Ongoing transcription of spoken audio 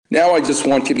Now I just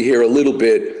want you to hear a little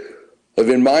bit of,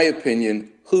 in my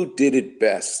opinion, who did it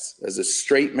best as a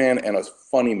straight man and a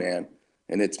funny man.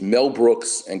 And it's Mel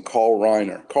Brooks and Carl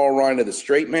Reiner. Carl Reiner, the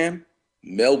straight man,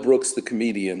 Mel Brooks, the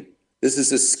comedian. This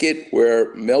is a skit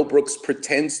where Mel Brooks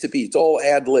pretends to be, it's all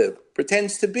ad lib,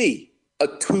 pretends to be a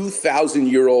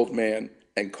 2,000-year-old man.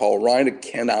 And Carl Reiner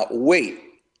cannot wait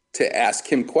to ask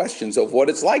him questions of what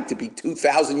it's like to be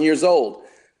 2,000 years old.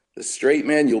 The straight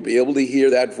man, you'll be able to hear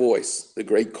that voice, the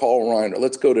great Carl Reiner.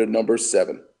 Let's go to number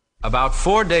 7. About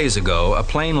 4 days ago, a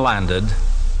plane landed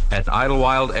at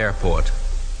Idlewild Airport.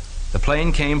 The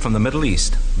plane came from the Middle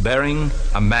East, bearing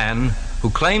a man who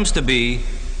claims to be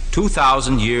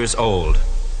 2,000 years old.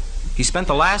 He spent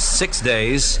the last 6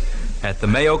 days at the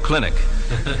Mayo Clinic.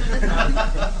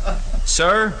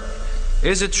 Sir,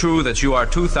 is it true that you are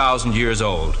 2,000 years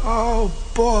old? Oh,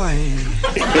 boy.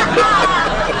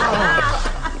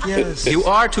 Yes. You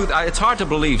are it's hard to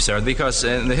believe, sir, because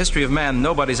in the history of man,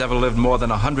 nobody's ever lived more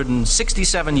than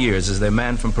 167 years, as the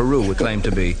man from Peru would claim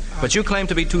to be. But you claim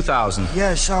to be 2,000.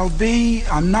 Yes,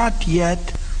 I'm not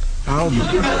yet. I'll be.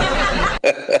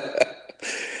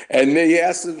 And he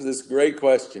asked him this great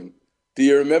question. Do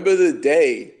you remember the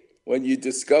day when you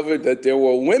discovered that there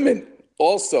were women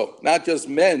also, not just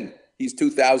men? He's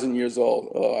 2,000 years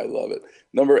old. Oh, I love it.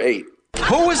 Number 8.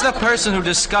 Who was the person who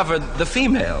discovered the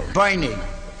female? Bernie.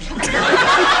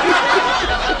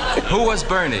 Who was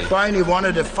Bernie? Bernie, one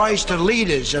of the first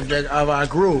leaders of our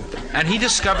group. And he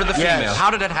discovered the female. Yes. How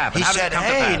did it happen? He How did said, it come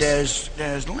hey, to pass?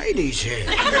 there's ladies here.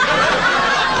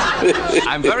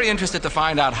 I'm very interested to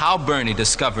find out how Bernie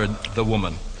discovered the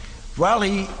woman. Well,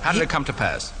 How did it come to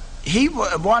pass?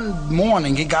 One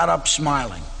morning, he got up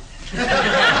smiling.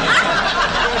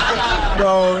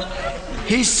 So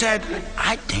he said,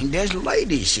 I think there's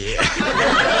ladies here.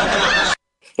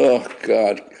 Oh,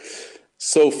 God.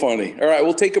 So funny. All right,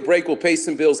 we'll take a break. We'll pay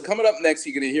some bills. Coming up next,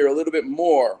 you're going to hear a little bit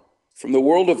more from the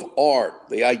world of art,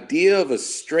 the idea of a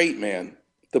straight man,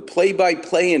 the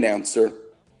play-by-play announcer,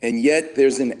 and yet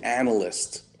there's an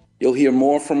analyst. You'll hear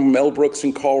more from Mel Brooks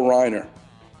and Carl Reiner.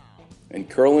 And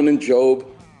Curlin and Job,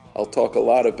 I'll talk a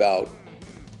lot about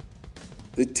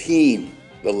the team,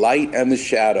 the light and the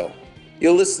shadow.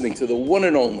 You're listening to the one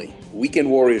and only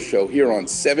Weekend Warrior Show here on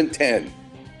 710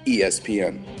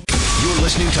 ESPN. You're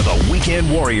listening to the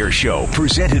Weekend Warrior Show,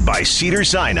 presented by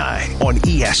Cedars-Sinai on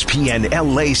ESPN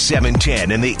LA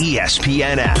 710 and the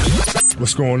ESPN app.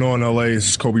 What's going on, LA? This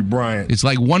is Kobe Bryant. It's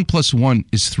like 1 + 1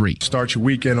 is 3. Start your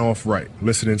weekend off right.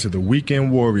 Listening to the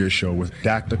Weekend Warrior Show with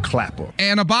Dr. Clapper.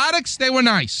 Antibiotics, they were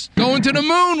nice. Going to the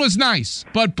moon was nice.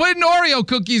 But putting Oreo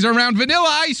cookies around vanilla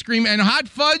ice cream and hot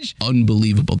fudge,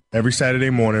 unbelievable. Every Saturday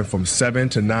morning from 7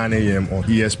 to 9 a.m. on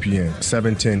ESPN,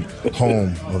 710,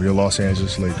 home of your Los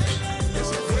Angeles Lakers.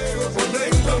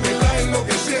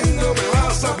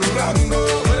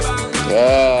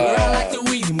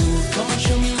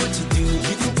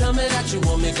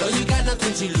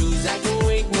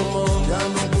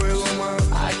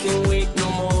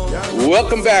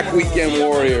 Welcome back, Weekend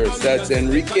Warriors. That's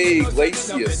Enrique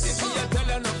Iglesias.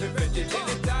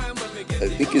 I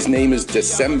think his name is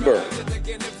December.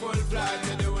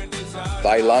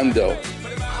 Bailando.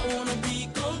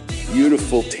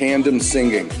 Beautiful tandem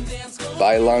singing.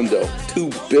 Bailando. 2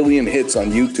 billion hits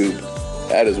on YouTube.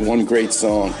 That is one great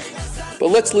song. But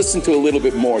let's listen to a little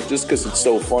bit more. Just because it's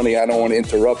so funny, I don't want to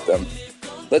interrupt them.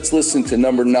 Let's listen to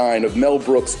number 9 of Mel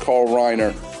Brooks, Carl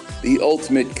Reiner, the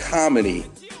ultimate comedy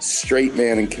straight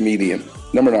man and comedian.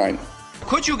 Number 9.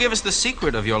 Could you give us the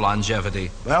secret of your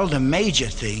longevity? Well, the major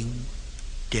thing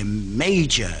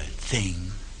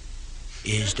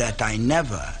is that I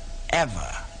never,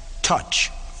 ever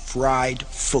touch fried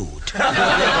food.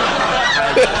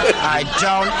 I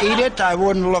don't eat it, I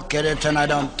wouldn't look at it, and I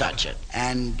don't touch it.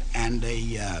 And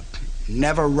they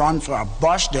never run for a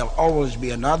bus, there'll always be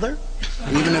another.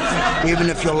 Even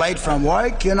if you're late from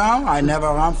work, you know, I never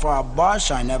run for a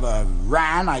bus, I never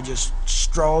ran, I just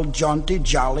strolled jaunty,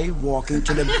 jolly, walking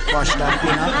to the bus stop,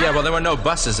 you know. Yeah, well, there were no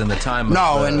buses in the time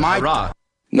of in my Iraq.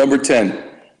 Number 10.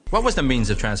 What was the means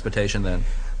of transportation then?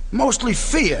 Mostly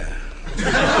fear.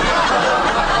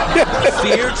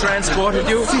 Fear transported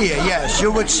you? Fear, yes. You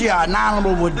would see an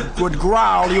animal would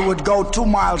growl, you would go 2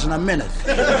 miles in a minute.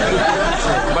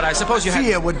 But I suppose you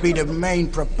Fear would be the main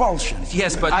propulsion.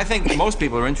 Yes, but I think most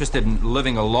people are interested in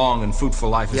living a long and fruitful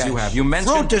life as you have. You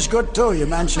mentioned... Fruit is good, too. You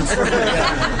mentioned fruit.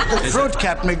 Yeah. Fruit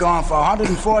kept me going for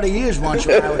 140 years once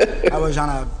when I was on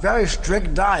a very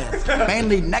strict diet,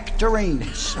 mainly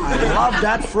nectarines. I love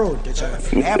that fruit. It's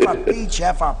half a peach,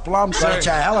 half a plum, so it's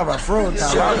a hell of a fruit.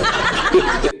 I love it.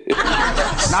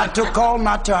 Not too cold,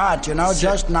 not too hot, you know,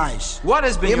 just nice. What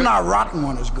has been Even our rotten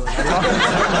one is good. I love it.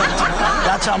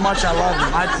 That's how much I love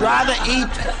them. I'd rather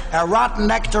eat a rotten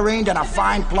nectarine than a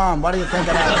fine plum. What do you think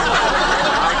of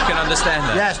that? I can understand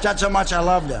that. Yes, that's how much I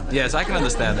love them. Yes, I can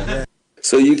understand that.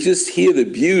 So you just hear the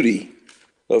beauty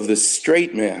of the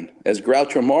straight man. As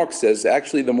Groucho Marx says,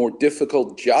 actually the more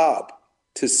difficult job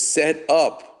to set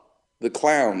up the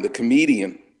clown, the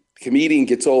comedian. The comedian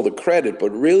gets all the credit,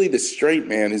 but really the straight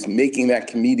man is making that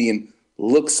comedian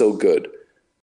look so good.